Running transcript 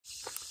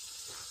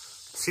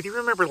So do you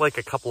remember like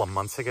a couple of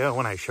months ago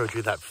when I showed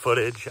you that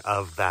footage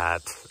of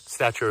that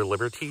Statue of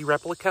Liberty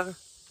replica?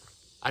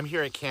 I'm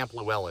here at Camp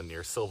Llewellyn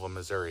near Silva,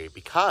 Missouri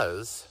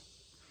because,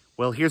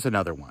 well, here's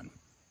another one.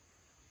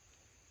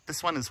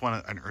 This one is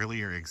an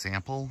earlier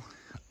example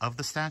of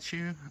the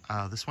statue.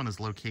 This one is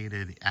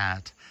located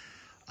at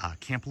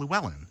Camp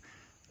Llewellyn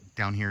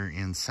down here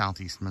in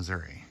southeast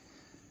Missouri.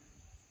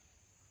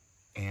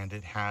 And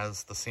it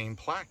has the same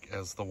plaque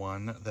as the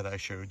one that I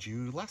showed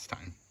you last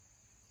time.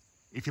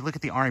 If you look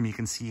at the arm, you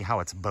can see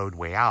how it's bowed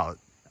way out,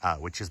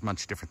 which is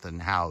much different than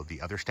how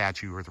the other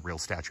statue or the real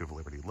Statue of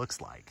Liberty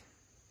looks like.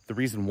 The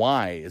reason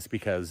why is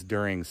because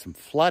during some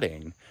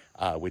flooding,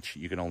 which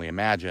you can only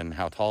imagine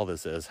how tall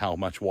this is, how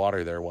much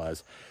water there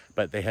was,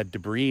 but they had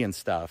debris and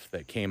stuff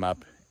that came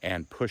up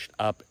and pushed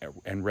up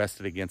and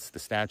rested against the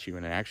statue,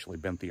 and it actually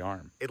bent the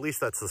arm. At least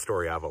that's the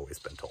story I've always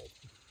been told.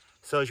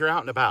 So as you're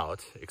out and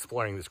about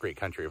exploring this great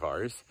country of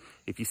ours,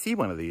 if you see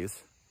one of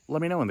these, let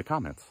me know in the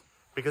comments.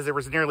 Because there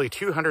was nearly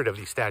 200 of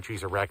these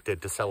statues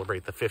erected to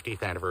celebrate the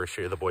 50th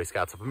anniversary of the Boy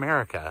Scouts of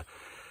America,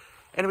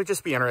 and it would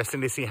just be interesting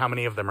to see how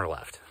many of them are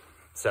left.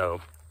 So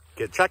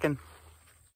get checking.